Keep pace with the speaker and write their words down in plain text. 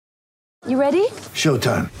You ready?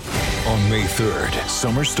 Showtime. On May 3rd,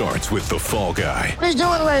 summer starts with The Fall Guy. Let's do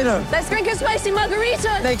it later. Let's drink a spicy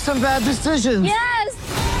margarita. Make some bad decisions. Yes!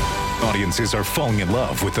 Audiences are falling in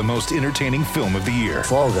love with the most entertaining film of the year.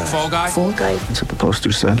 Fall Guy. Fall Guy? Fall guy. That's what the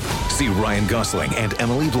poster said. See Ryan Gosling and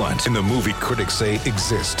Emily Blunt in the movie critics say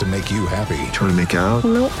exists to make you happy. Trying to make it out?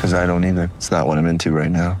 Nope. Because I don't either. It's not what I'm into right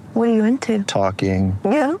now. What are you into? Talking.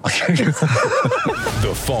 Yeah.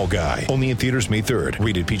 The Fall Guy. Only in theaters May 3rd.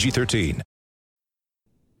 Rated PG-13.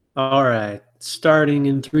 All right, starting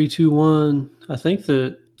in 3, 2, 1. I think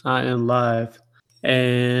that I am live,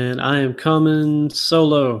 and I am coming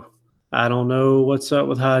solo. I don't know what's up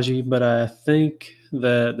with Haji, but I think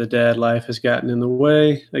that the dad life has gotten in the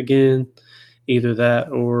way again. Either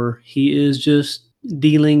that or he is just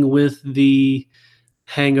dealing with the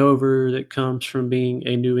hangover that comes from being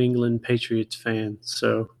a New England Patriots fan.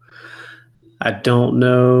 So I don't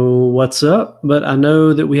know what's up, but I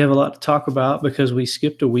know that we have a lot to talk about because we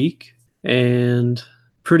skipped a week, and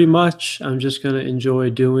pretty much I'm just going to enjoy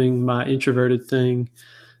doing my introverted thing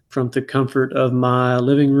from the comfort of my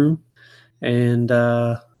living room and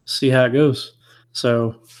see how it goes.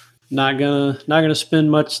 So not gonna spend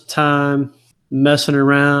much time messing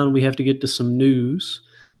around. We have to get to some news,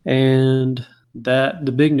 and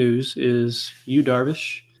the big news is Yu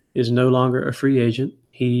Darvish is no longer a free agent.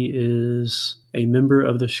 He is a member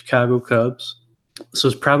of the Chicago Cubs. So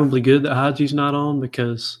it's probably good that Haji's not on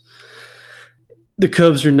because the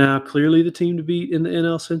Cubs are now clearly the team to beat in the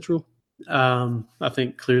NL Central. I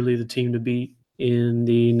think clearly the team to beat in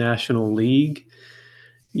the National League.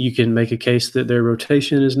 You can make a case that their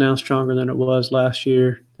rotation is now stronger than it was last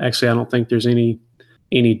year. Actually, I don't think there's any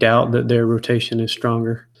doubt that their rotation is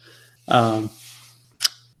stronger.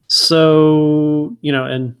 So,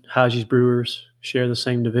 and Haji's Brewers share the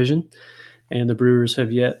same division, and the Brewers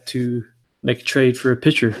have yet to make a trade for a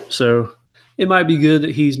pitcher. So it might be good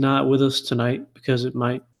that he's not with us tonight because it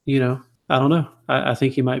might, I don't know. I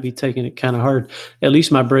think he might be taking it kind of hard. At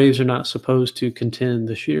least my Braves are not supposed to contend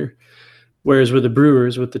this year. Whereas with the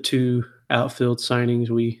Brewers, with the 2 outfield signings,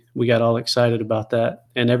 we got all excited about that.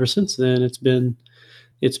 And ever since then, it's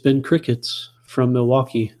been crickets from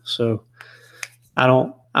Milwaukee. So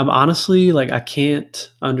I'm honestly, I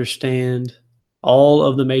can't understand all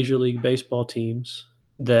of the Major League Baseball teams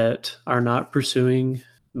that are not pursuing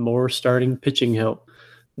more starting pitching help.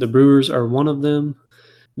 The Brewers are one of them.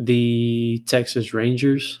 The Texas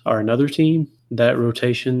Rangers are another team. That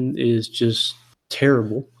rotation is just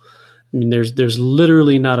terrible. I mean, there's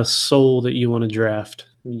literally not a soul that you want to draft.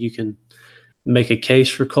 You can make a case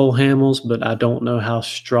for Cole Hamels, but I don't know how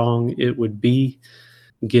strong it would be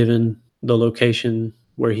given the location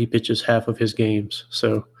where he pitches half of his games.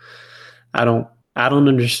 So I don't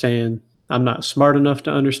understand. I'm not smart enough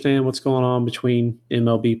to understand what's going on between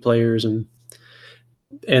MLB players and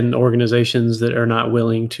organizations that are not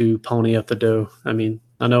willing to pony up the dough. I mean,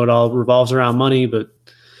 I know it all revolves around money, but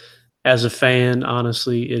as a fan,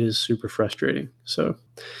 honestly, it is super frustrating. So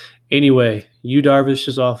anyway, Yu Darvish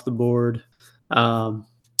is off the board.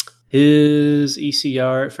 His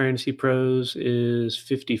ECR at Fantasy Pros is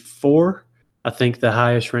 54. I think the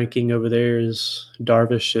highest ranking over there is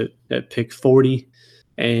Darvish at pick 40.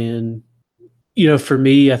 And for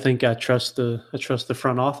me, I think I trust the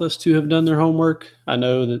front office to have done their homework. I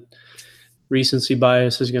know that recency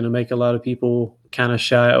bias is going to make a lot of people kind of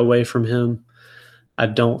shy away from him. I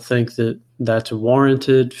don't think that that's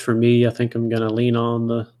warranted. For me, I think I'm going to lean on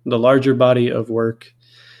the larger body of work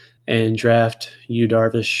and draft Yu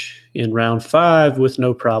Darvish in round 5 with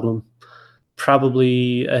no problem.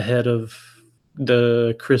 Probably ahead of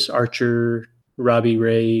the Chris Archer, Robbie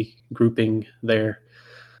Ray grouping there.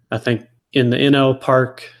 I think in the NL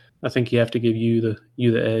Park, I think you have to give you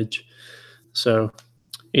the edge. So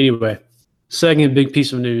anyway, second big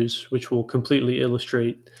piece of news, which will completely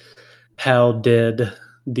illustrate how dead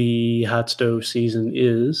the hot stove season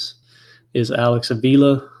is Alex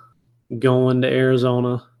Avila going to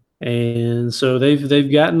Arizona. And so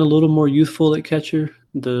they've gotten a little more youthful at catcher.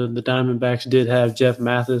 The Diamondbacks did have Jeff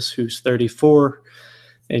Mathis, who's 34,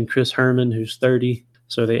 and Chris Herman, who's 30.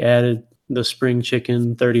 So they added the spring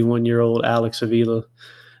chicken, 31-year-old Alex Avila,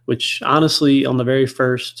 which honestly, on the very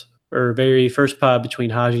first pod between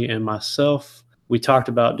Haji and myself, we talked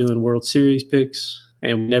about doing World Series picks,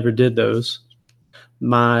 and we never did those.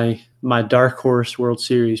 My dark horse World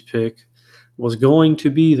Series pick was going to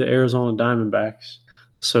be the Arizona Diamondbacks.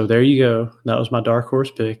 So there you go. That was my dark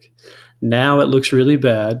horse pick. Now it looks really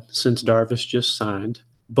bad since Darvish just signed,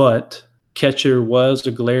 but catcher was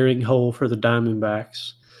a glaring hole for the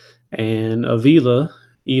Diamondbacks. And Avila,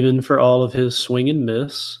 even for all of his swing and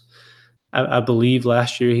miss, I believe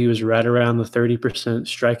last year he was right around the 30%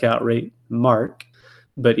 strikeout rate mark.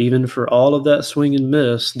 But even for all of that swing and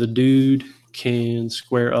miss, the dude can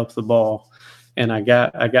square up the ball. And I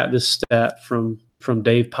got this stat from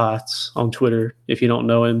Dave Potts on Twitter. If you don't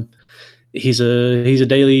know him, he's a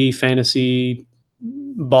daily fantasy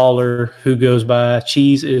baller who goes by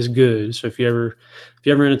Cheese is Good. So if you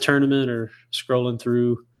ever in a tournament or scrolling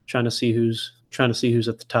through trying to see who's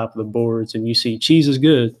at the top of the boards and you see Cheese is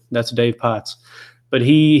Good, that's Dave Potts. But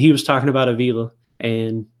he was talking about Avila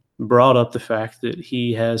and brought up the fact that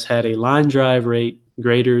he has had a line drive rate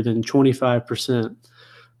greater than 25%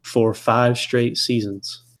 for 5 straight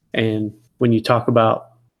seasons. And when you talk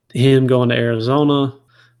about him going to Arizona,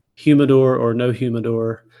 humidor or no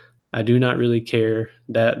humidor, I do not really care.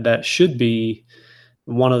 That should be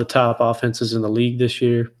one of the top offenses in the league this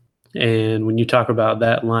year. And when you talk about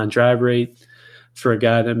that line drive rate for a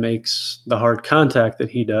guy that makes the hard contact that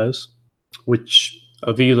he does, which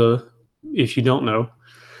Avila, if you don't know,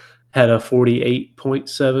 had a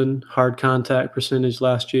 48.7 hard contact percentage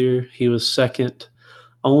last year. He was second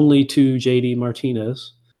only to JD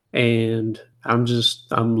Martinez. And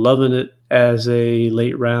I'm loving it as a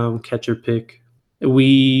late round catcher pick.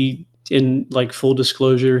 In like full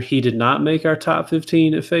disclosure, he did not make our top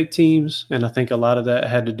 15 at Fake Teams. And I think a lot of that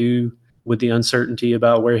had to do with the uncertainty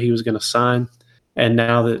about where he was going to sign. And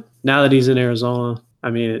now that he's in Arizona,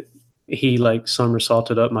 I mean, he like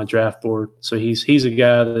somersaulted up my draft board. So he's a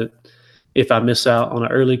guy that if I miss out on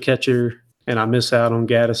an early catcher and I miss out on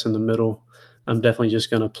Gaddis in the middle, I'm definitely just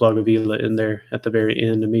going to plug Avila in there at the very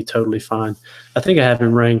end and be totally fine. I think I have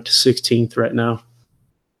him ranked 16th right now.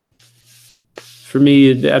 For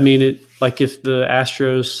me, I mean, like if the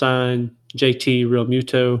Astros sign JT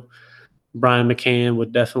Realmuto, Brian McCann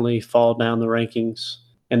would definitely fall down the rankings.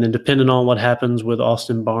 And then depending on what happens with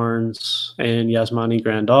Austin Barnes and Yasmani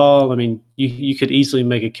Grandal, I mean, you could easily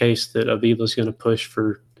make a case that Avila's going to push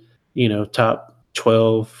for, top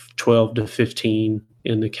 12 to 15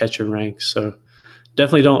 in the catcher ranks. So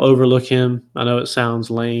definitely don't overlook him. I know it sounds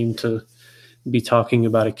lame to be talking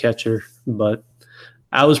about a catcher, but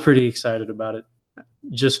I was pretty excited about it,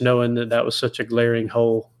 just knowing that was such a glaring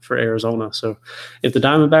hole for Arizona. So if the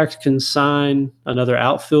Diamondbacks can sign another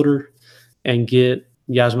outfielder and get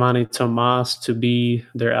Yasmani Tomas to be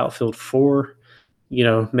their outfield 4,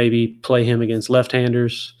 maybe play him against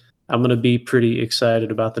left-handers, I'm going to be pretty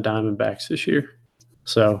excited about the Diamondbacks this year.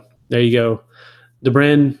 So there you go. The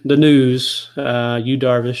news, Yu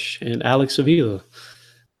Darvish and Alex Avila.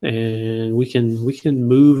 And we can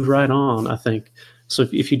move right on, I think. So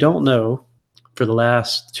if you don't know, for the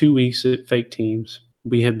last 2 weeks at Fake Teams,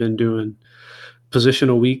 we have been doing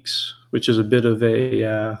positional weeks, which is a bit of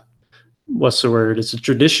a what's the word? It's a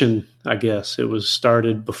tradition, I guess. It was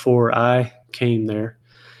started before I came there,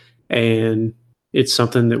 and it's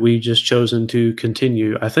something that we've just chosen to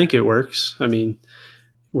continue. I think it works. I mean,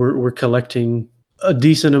 we're collecting a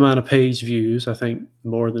decent amount of page views, I think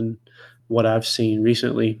more than what I've seen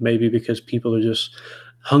recently, maybe because people are just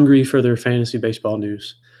hungry for their fantasy baseball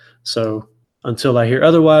news. So until I hear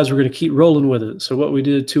otherwise, we're going to keep rolling with it. So what we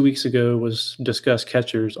did 2 weeks ago was discuss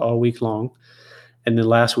catchers all week long. And then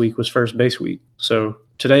last week was first base week. So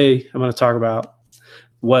today I'm going to talk about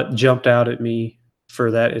what jumped out at me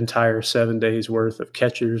for that entire 7 days worth of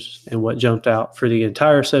catchers and what jumped out for the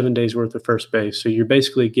entire 7 days worth of first base. So you're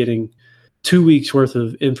basically getting 2 weeks worth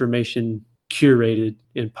of information curated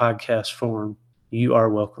in podcast form. You are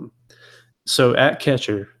welcome. So at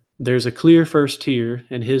catcher, there's a clear first tier,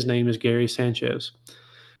 and his name is Gary Sanchez.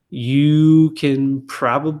 You can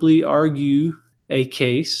probably argue a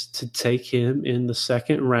case to take him in the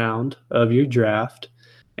second round of your draft.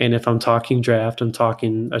 And if I'm talking draft, I'm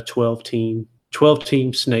talking a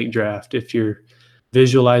 12-team snake draft if you're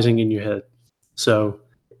visualizing in your head. So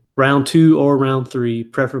round 2 or round 3,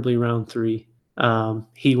 preferably round 3.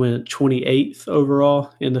 He went 28th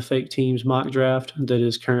overall in the Fake Teams mock draft that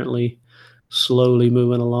is currently slowly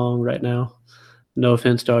moving along right now. No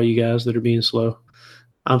offense to all you guys that are being slow.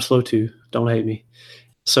 I'm slow too. Don't hate me.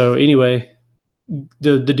 So anyway,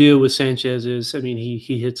 the deal with Sanchez is, I mean,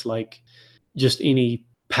 he hits like just any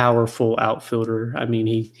powerful outfielder. I mean,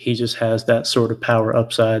 he just has that sort of power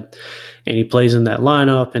upside, and he plays in that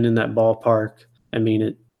lineup and in that ballpark. I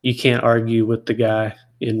mean, you can't argue with the guy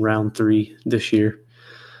in round 3 this year.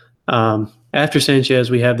 After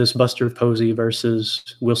Sanchez, we have this Buster Posey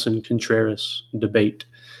versus Wilson Contreras debate.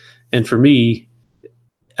 And for me,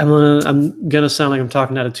 I'm gonna sound like I'm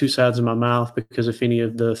talking out of two sides of my mouth, because if any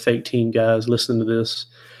of the Fake Team guys listen to this,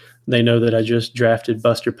 they know that I just drafted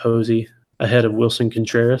Buster Posey ahead of Wilson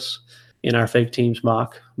Contreras in our Fake Teams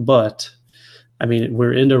mock. But I mean,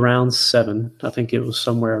 we're into round 7. I think it was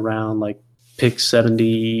somewhere around like pick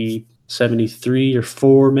 70, 73 or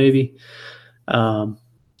 4 maybe.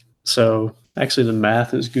 So actually the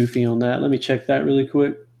math is goofy on that. Let me check that really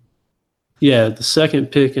quick. Yeah, the second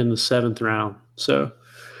pick in the 7th round. So,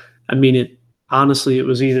 I mean, honestly, it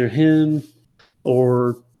was either him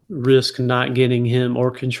or risk not getting him or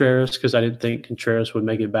Contreras, because I didn't think Contreras would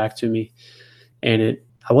make it back to me. And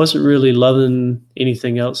I wasn't really loving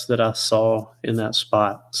anything else that I saw in that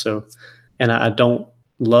spot. So, and I don't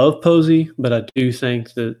love Posey, but I do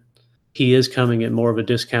think that he is coming at more of a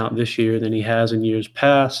discount this year than he has in years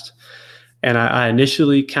past. And I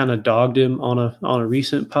initially kind of dogged him on a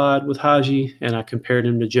recent pod with Haji, and I compared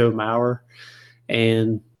him to Joe Mauer.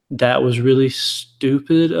 And that was really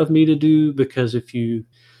stupid of me to do, because if you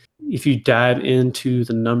dive into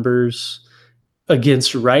the numbers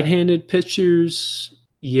against right-handed pitchers,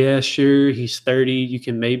 yeah, sure, he's 30. You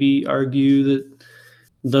can maybe argue that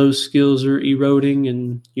those skills are eroding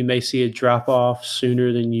and you may see a drop-off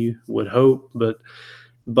sooner than you would hope. But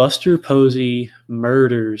Buster Posey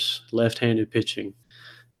murders left-handed pitching,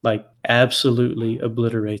 like absolutely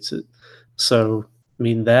obliterates it. So, I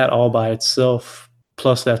mean, that all by itself,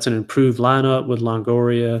 plus that's an improved lineup with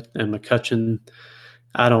Longoria and McCutchen.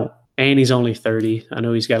 And he's only 30. I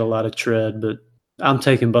know he's got a lot of tread, but I'm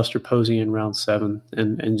taking Buster Posey in round 7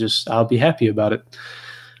 and just I'll be happy about it.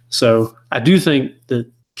 So I do think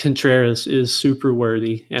that Contreras is super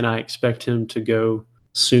worthy, and I expect him to go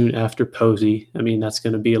soon after Posey. I mean, that's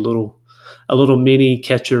going to be a little mini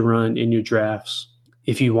catcher run in your drafts.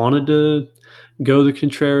 If you wanted to go the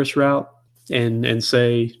Contreras route and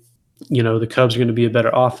say, you know, the Cubs are going to be a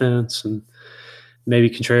better offense and maybe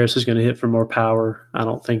Contreras is going to hit for more power, I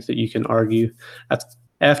don't think that you can argue.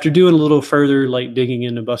 After doing a little further, like digging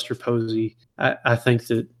into Buster Posey, I think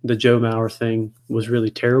that the Joe Mauer thing was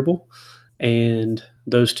really terrible. And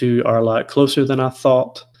those two are a lot closer than I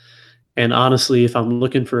thought. And honestly, if I'm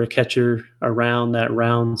looking for a catcher around that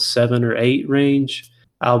round 7 or 8 range,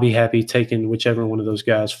 I'll be happy taking whichever one of those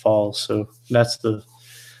guys falls. So that's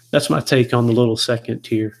my take on the little second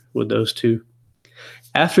tier with those two.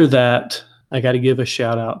 After that, I got to give a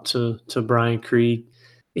shout out to Brian Krieg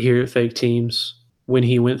here at Fake Teams. When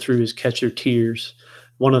he went through his catcher tiers,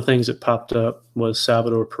 one of the things that popped up was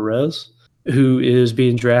Salvador Perez, who is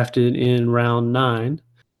being drafted in round 9.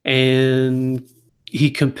 And he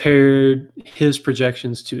compared his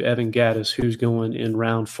projections to Evan Gattis, who's going in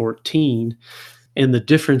round 14. And the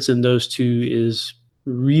difference in those two is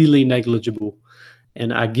really negligible.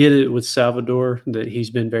 And I get it with Salvador that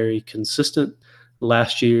he's been very consistent.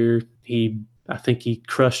 Last year, I think he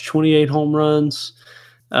crushed 28 home runs.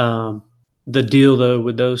 The deal, though,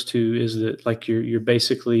 with those two is that, like, you're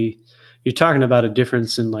talking about a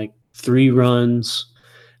difference in like 3 runs.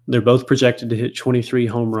 They're both projected to hit 23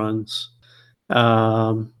 home runs.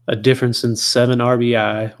 A difference in 7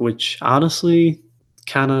 RBI, which honestly,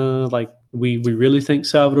 kind of like we really think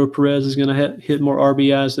Salvador Perez is going to hit more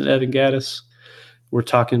RBIs than Evan Gattis. We're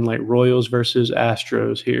talking like Royals versus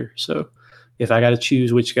Astros here. So if I got to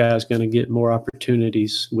choose which guy is going to get more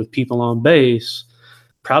opportunities with people on base,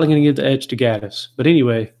 probably going to give the edge to Gattis. But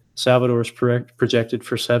anyway, Salvador is projected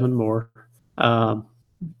for 7 more.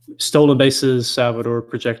 Stolen bases, Salvador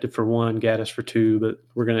projected for 1, Gattis for 2, but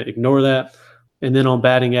we're going to ignore that. And then on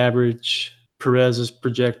batting average, Perez is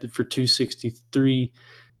projected for 263,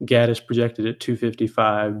 Gattis projected at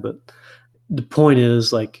 255. But the point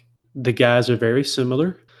is, like, the guys are very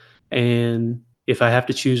similar. And if I have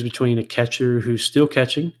to choose between a catcher who's still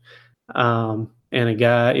catching and a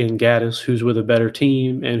guy in Gattis who's with a better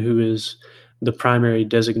team and who is the primary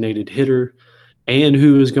designated hitter and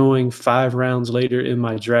who is going 5 rounds later in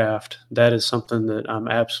my draft, that is something that I'm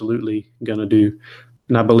absolutely going to do.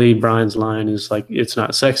 And I believe Brian's line is like, it's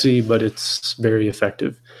not sexy, but it's very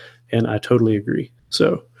effective. And I totally agree.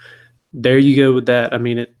 So there you go with that. I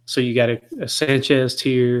mean, so you got a Sanchez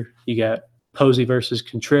tier, you got Posey versus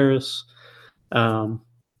Contreras. I'm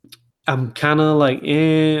kind of like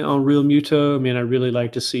on Real Muto. I mean, I really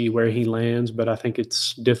like to see where he lands, but I think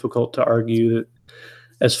it's difficult to argue that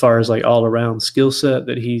as far as like all around skill set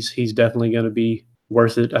that he's definitely going to be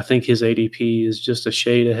worth it. I think his ADP is just a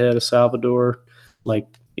shade ahead of Salvador, like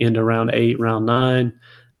into round 8, round 9.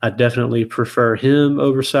 I definitely prefer him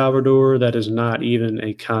over Salvador. That is not even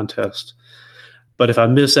a contest. But if I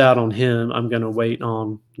miss out on him, I'm going to wait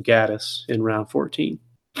on Gattis in round 14.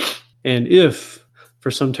 And if for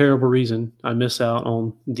some terrible reason I miss out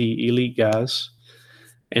on the elite guys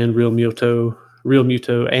and Real Muto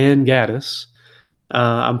and Gattis,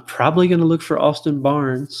 I'm probably going to look for Austin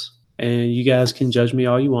Barnes. And you guys can judge me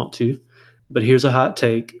all you want to, but here's a hot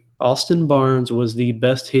take. Austin Barnes was the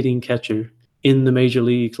best hitting catcher in the major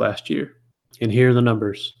leagues last year. And here are the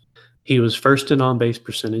numbers. He was first in on-base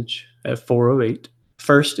percentage at 408,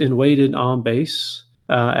 first in weighted on-base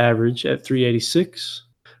average at 386,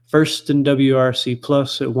 first in WRC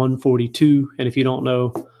plus at 142. And if you don't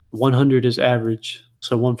know, 100 is average,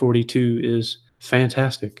 so 142 is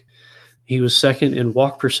fantastic. He was second in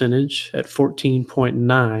walk percentage at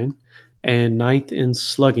 14.9 and ninth in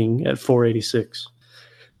slugging at 486.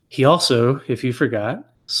 He also, if you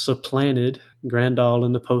forgot, supplanted Grandal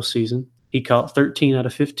in the postseason. He caught 13 out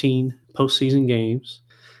of 15 postseason games,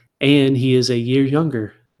 and he is a year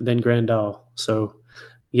younger than Grandal. So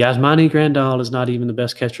Yasmani Grandal is not even the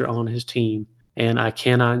best catcher on his team, and I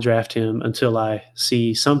cannot draft him until I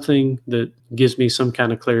see something that gives me some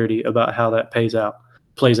kind of clarity about how that plays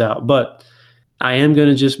out. But I am going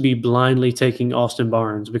to just be blindly taking Austin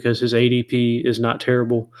Barnes because his ADP is not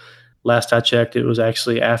terrible. Last I checked, it was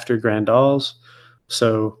actually after Grandal's.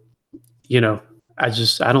 So, I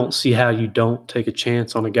don't see how you don't take a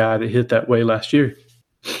chance on a guy that hit that way last year.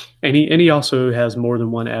 And he also has more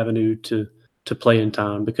than one avenue to play in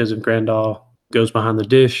time, because if Grandal goes behind the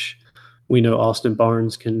dish, we know Austin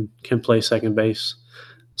Barnes can play second base.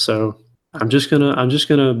 So I'm just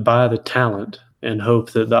gonna buy the talent and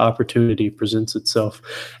hope that the opportunity presents itself.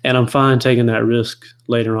 And I'm fine taking that risk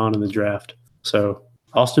later on in the draft. So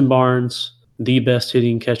Austin Barnes, the best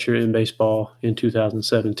hitting catcher in baseball in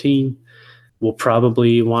 2017, will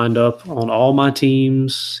probably wind up on all my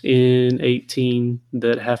teams in 18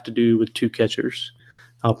 that have to do with two catchers.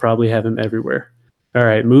 I'll probably have him everywhere. All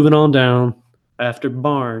right, moving on down. After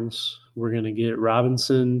Barnes, we're going to get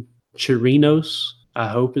Robinson Chirinos, I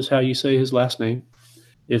hope is how you say his last name.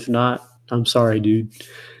 If not, I'm sorry, dude.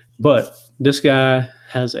 But this guy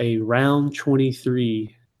has a round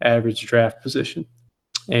 23 average draft position.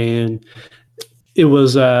 And it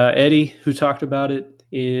was Eddie who talked about it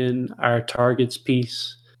in our targets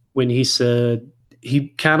piece when he said he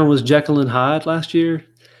kind of was Jekyll and Hyde last year.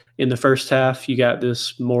 In the first half, you got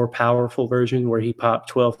this more powerful version where he popped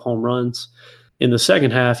 12 home runs. In the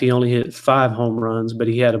second half, he only hit 5 home runs, but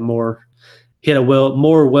he had a more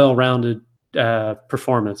well-rounded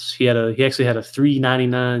performance. He actually had a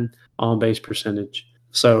 399 on-base percentage.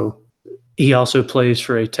 So he also plays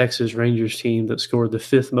for a Texas Rangers team that scored the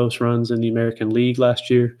 5th most runs in the American League last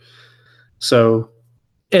year. So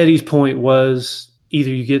Eddie's point was either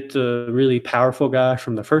you get the really powerful guy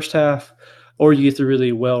from the first half, or you get the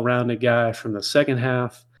really well-rounded guy from the second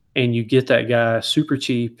half, and you get that guy super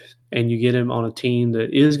cheap, and you get him on a team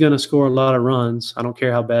that is going to score a lot of runs. I don't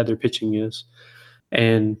care how bad their pitching is.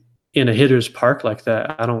 And in a hitter's park like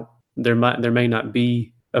that, there may not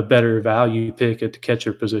be a better value pick at the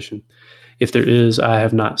catcher position. If there is, I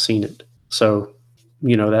have not seen it. So,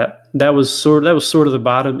 that was sort of the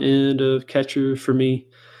bottom end of catcher for me.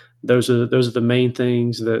 Those are the main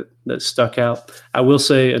things that stuck out. I will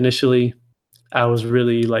say initially I was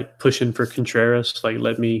really like pushing for Contreras, like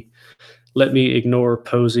let me ignore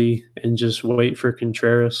Posey and just wait for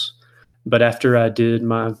Contreras. But after I did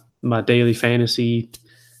my daily fantasy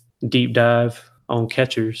deep dive on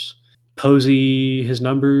catchers, Posey, his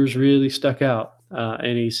numbers really stuck out.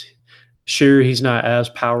 And he's not as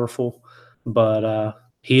powerful, but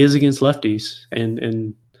he is against lefties,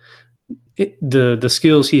 and the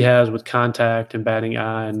skills he has with contact and batting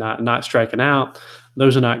eye and not striking out,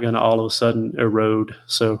 those are not going to all of a sudden erode.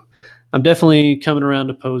 So I'm definitely coming around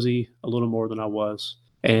to Posey a little more than I was,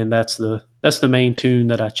 and that's the main tune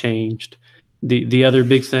that I changed. The other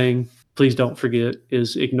big thing, please don't forget,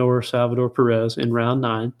 is ignore Salvador Perez in round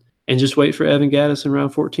 9 and just wait for Evan Gattis in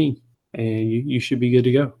round 14, and you should be good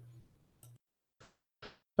to go.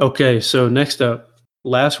 Okay, so next up,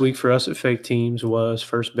 last week for us at Fake Teams was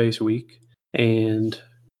first base week, and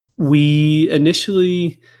we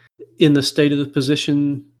initially, in the state of the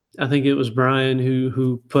position, I think it was Brian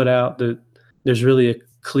who put out that there's really a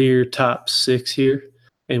clear top 6 here,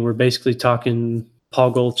 and we're basically talking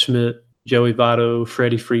Paul Goldschmidt, Joey Votto,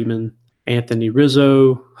 Freddie Freeman, Anthony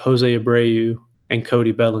Rizzo, Jose Abreu, and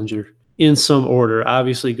Cody Bellinger in some order.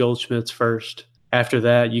 Obviously, Goldschmidt's first. After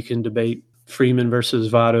that, you can debate Freeman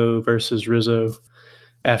versus Votto versus Rizzo.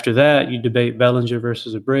 After that, you debate Bellinger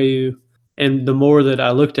versus Abreu. And the more that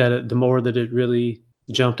I looked at it, the more that it really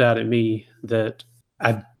jumped out at me that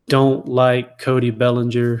I don't like Cody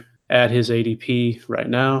Bellinger at his ADP right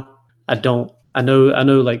now. I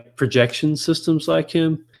know like projection systems like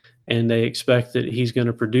him, and they expect that he's going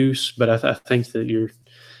to produce, but I think that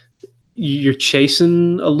you're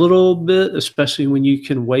chasing a little bit, especially when you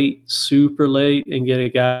can wait super late and get a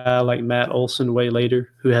guy like Matt Olson way later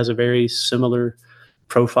who has a very similar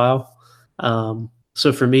profile.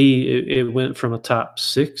 So for me, it went from a top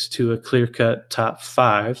 6 to a clear-cut top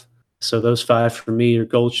 5. So those 5 for me are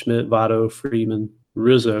Goldschmidt, Votto, Freeman,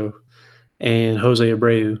 Rizzo, and Jose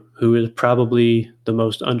Abreu, who is probably the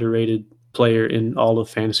most underrated player in all of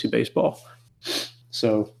fantasy baseball.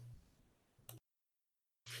 So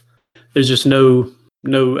there's just no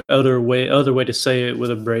other way to say it with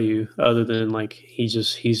Abreu other than like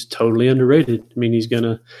he's totally underrated. I mean,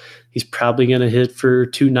 he's probably gonna hit for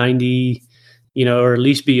 290, or at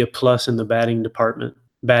least be a plus in the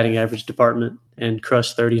batting average department, and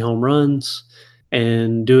crush 30 home runs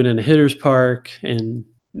and do it in a hitter's park, and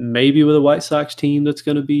maybe with a White Sox team that's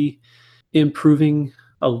going to be improving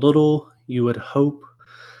a little, you would hope.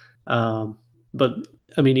 But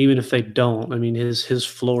I mean, even if they don't, I mean, his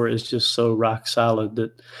floor is just so rock solid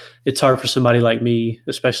that it's hard for somebody like me,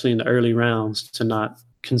 especially in the early rounds, to not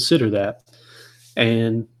consider that.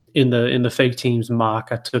 And in the fake teams mock,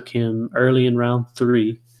 I took him early in round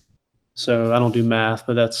 3. So I don't do math,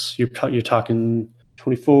 but that's you're talking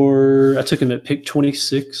 24. I took him at pick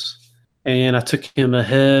 26, and I took him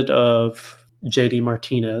ahead of JD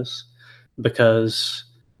Martinez because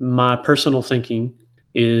my personal thinking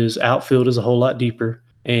is outfield is a whole lot deeper,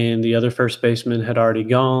 and the other first baseman had already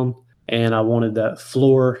gone, and I wanted that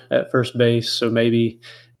floor at first base. So maybe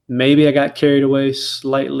I got carried away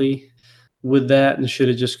slightly with that and should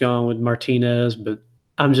have just gone with Martinez, but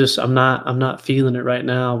I'm not feeling it right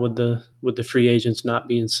now with the free agents not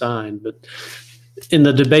being signed. But in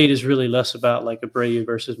the debate is really less about like Abreu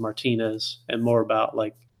versus Martinez and more about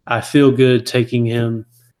like I feel good taking him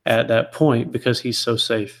at that point because he's so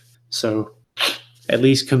safe. So at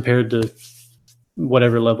least compared to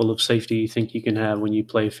whatever level of safety you think you can have when you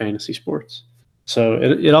play fantasy sports. So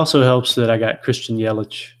it also helps that I got Christian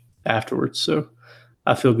Yelich afterwards. So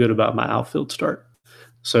I feel good about my outfield start.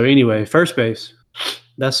 So anyway, first base.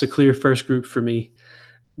 That's a clear first group for me.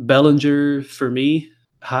 Bellinger, for me,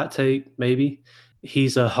 hot take, maybe.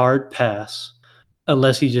 He's a hard pass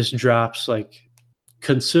unless he just drops like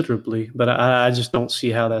considerably. But I just don't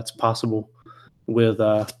see how that's possible with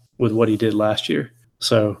what he did last year.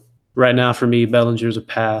 So right now for me, Bellinger's a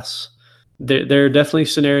pass. There are definitely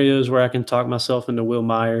scenarios where I can talk myself into Will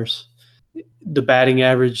Myers. The batting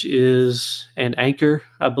average is an anchor,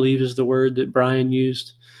 I believe is the word that Brian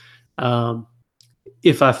used.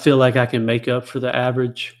 If I feel like I can make up for the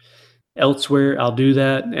average elsewhere, I'll do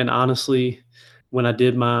that. And honestly, when I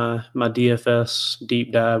did my DFS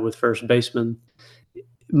deep dive with first baseman,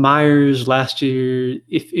 Myers last year,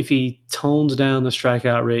 if he tones down the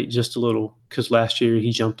strikeout rate just a little, because last year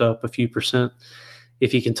he jumped up a few percent,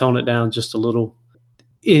 if he can tone it down just a little,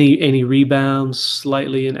 any rebounds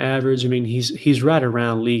slightly in average, I mean, he's right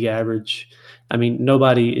around league average. I mean,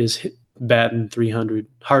 nobody is batting 300.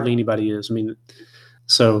 Hardly anybody is.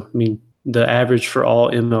 So the average for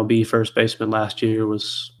all MLB first basemen last year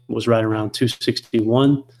was right around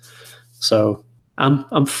 261. So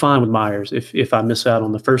I'm fine with Myers. If I miss out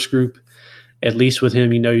on the first group, at least with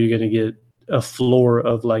him, you're going to get a floor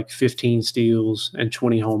of like 15 steals and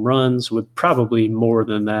 20 home runs, with probably more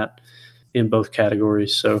than that in both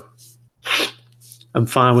categories. So I'm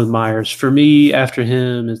fine with Myers. For me, after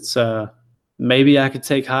him, it's maybe I could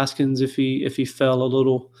take Hoskins if he fell a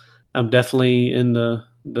little. I'm definitely in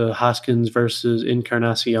the Hoskins versus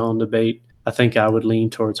Encarnacion debate. I think I would lean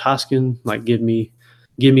towards Hoskins. Like give me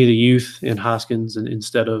the youth in Hoskins and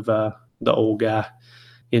instead of the old guy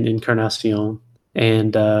in Encarnacion.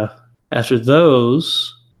 And after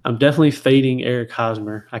those, I'm definitely fading Eric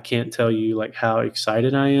Hosmer. I can't tell you like how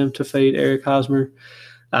excited I am to fade Eric Hosmer.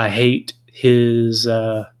 I hate his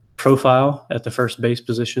profile at the first base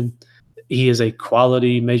position. He is a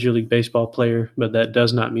quality Major League Baseball player, but that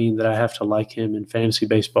does not mean that I have to like him in fantasy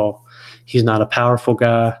baseball. He's not a powerful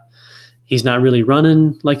guy. He's not really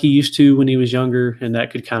running like he used to when he was younger, and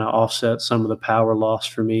that could kind of offset some of the power loss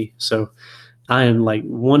for me. So I am like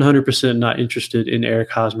 100% not interested in Eric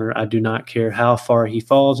Hosmer. I do not care how far he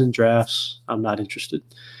falls in drafts. I'm not interested.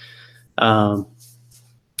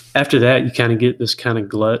 After that, you kind of get this kind of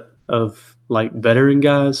glut of like veteran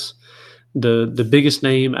guys. The biggest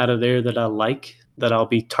name out of there that I like, that I'll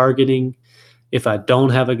be targeting if I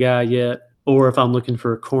don't have a guy yet, or if I'm looking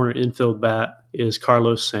for a corner infield bat, is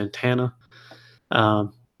Carlos Santana.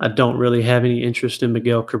 I don't really have any interest in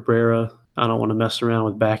Miguel Cabrera. I don't want to mess around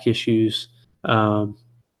with back issues. I'm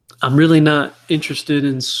really not interested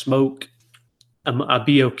in Smoke. I'd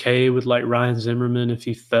be okay with like Ryan Zimmerman if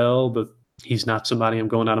he fell, but he's not somebody I'm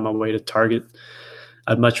going out of my way to target.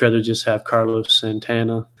 I'd much rather just have Carlos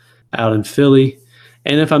Santana out in Philly.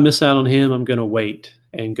 And if I miss out on him, I'm going to wait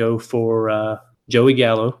and go for Joey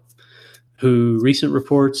Gallo, who recent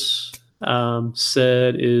reports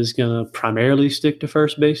said is going to primarily stick to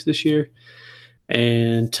first base this year.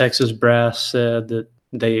 And Texas Brass said that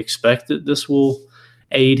they expect that this will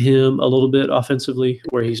aid him a little bit offensively,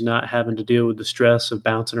 where he's not having to deal with the stress of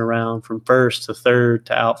bouncing around from first to third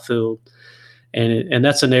to outfield. And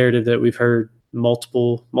that's a narrative that we've heard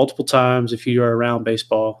multiple times if you are around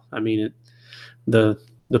baseball. I mean, the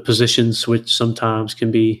position switch sometimes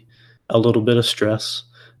can be a little bit of stress.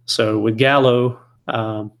 So with Gallo,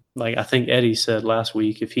 like I think Eddie said last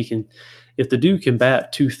week, if the dude can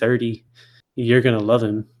bat 230, you're going to love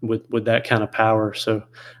him with that kind of power. So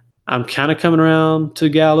I'm kind of coming around to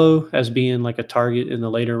Gallo as being like a target in the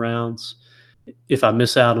later rounds if I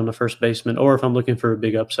miss out on the first baseman, or if I'm looking for a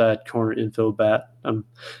big upside corner infield bat.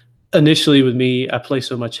 Initially with me, I play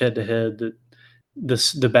so much head-to-head that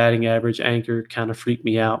the batting average anchor kind of freaked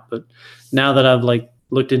me out. But now that I've like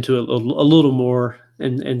looked into it a little more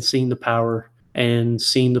and seen the power and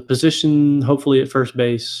seen the position, hopefully at first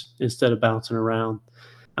base instead of bouncing around,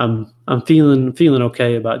 I'm feeling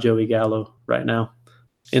okay about Joey Gallo right now.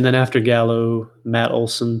 And then after Gallo, Matt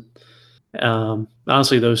Olson.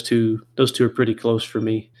 Honestly, those two are pretty close for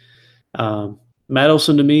me. Matt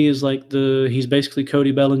Olson to me is like he's basically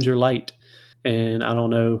Cody Bellinger light, and I don't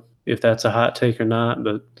know if that's a hot take or not,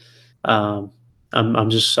 but I'm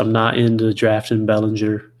not into drafting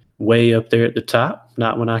Bellinger way up there at the top.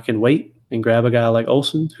 Not when I can wait and grab a guy like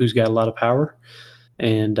Olson, who's got a lot of power,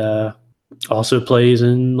 and also plays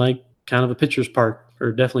in like kind of a pitcher's park,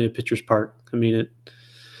 or definitely a pitcher's park. I mean,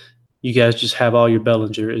 you guys just have all your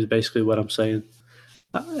Bellinger is basically what I'm saying.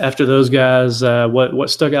 After those guys, what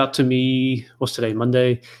stuck out to me, what's today,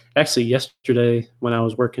 Monday? Actually, yesterday when I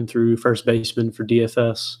was working through first baseman for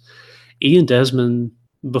DFS, Ian Desmond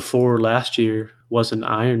before last year was an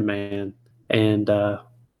Iron Man, and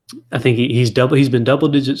I think he's been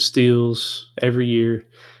double-digit steals every year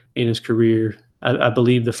in his career. I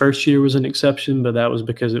believe the first year was an exception, but that was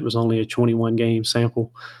because it was only a 21-game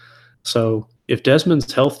sample. So if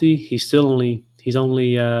Desmond's healthy, he's only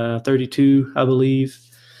 32, I believe,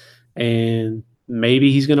 and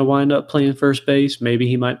maybe he's going to wind up playing first base. Maybe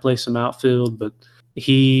he might play some outfield, but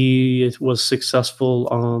he was successful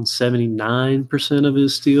on 79% of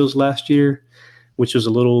his steals last year, which was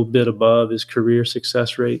a little bit above his career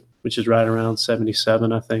success rate, which is right around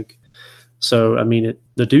 77, I think. So, I mean,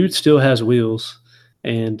 the dude still has wheels,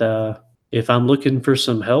 and if I'm looking for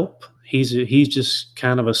some help, he's just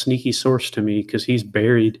kind of a sneaky source to me because he's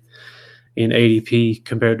buried in ADP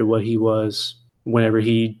compared to what he was whenever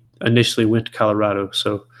he initially went to Colorado.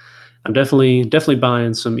 So I'm definitely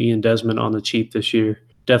buying some Ian Desmond on the cheap this year,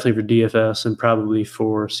 definitely for DFS and probably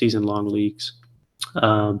for season-long leagues.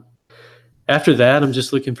 After that, I'm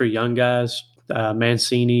just looking for young guys.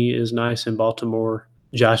 Mancini is nice in Baltimore.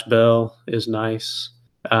 Josh Bell is nice.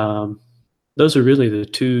 Those are really the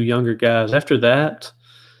two younger guys. After that,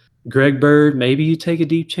 Greg Bird, maybe you take a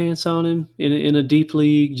deep chance on him in a deep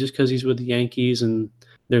league just because he's with the Yankees and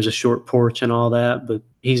there's a short porch and all that, but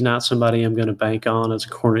he's not somebody I'm going to bank on as a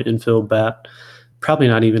corner infield bat, probably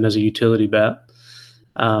not even as a utility bat.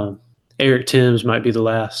 Eric Thames might be the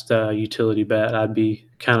last utility bat I'd be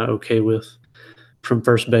kind of okay with from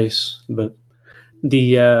first base, but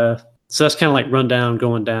so that's kind of like rundown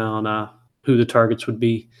going down who the targets would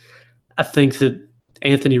be. I think that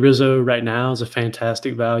Anthony Rizzo right now is a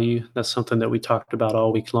fantastic value. That's something that we talked about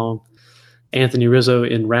all week long. Anthony Rizzo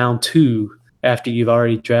in round 2, after you've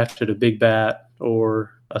already drafted a big bat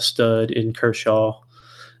or a stud in Kershaw,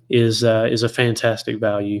 is a fantastic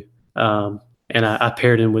value. And I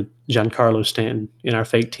paired him with Giancarlo Stanton in our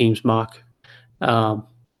fake teams mock.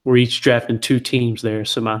 We're each drafting 2 teams there.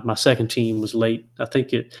 So my second team was late. I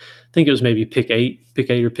think it was maybe pick 8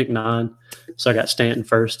 or pick 9. So I got Stanton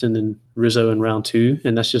first and then Rizzo in round 2.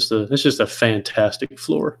 And that's just a fantastic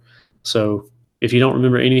floor. So if you don't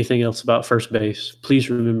remember anything else about first base, please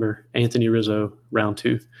remember Anthony Rizzo round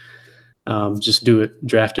 2. Just do it.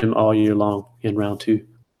 Draft him all year long in round 2.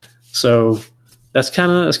 So that's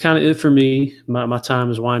kind of it for me. My time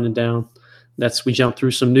is winding down. We jumped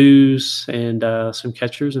through some news and some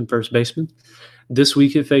catchers and first baseman. This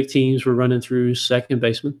week at Fake Teams, we're running through second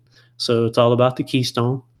baseman. So it's all about the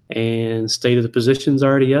Keystone, and state of the position's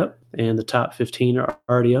already up, and the top 15 are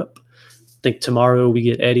already up. I think tomorrow we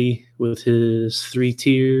get Eddie with his 3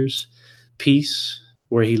 tiers piece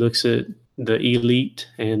where he looks at the elite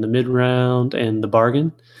and the mid-round and the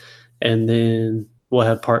bargain. And then we'll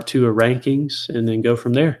have part 2 of rankings and then go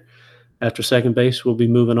from there. After second base, we'll be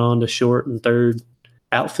moving on to short and third,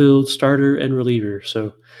 outfield, starter, and reliever.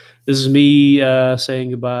 So this is me saying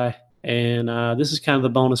goodbye. And this is kind of the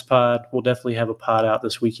bonus pod. We'll definitely have a pod out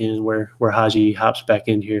this weekend where Haji hops back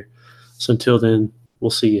in here. So until then,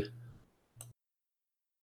 we'll see you.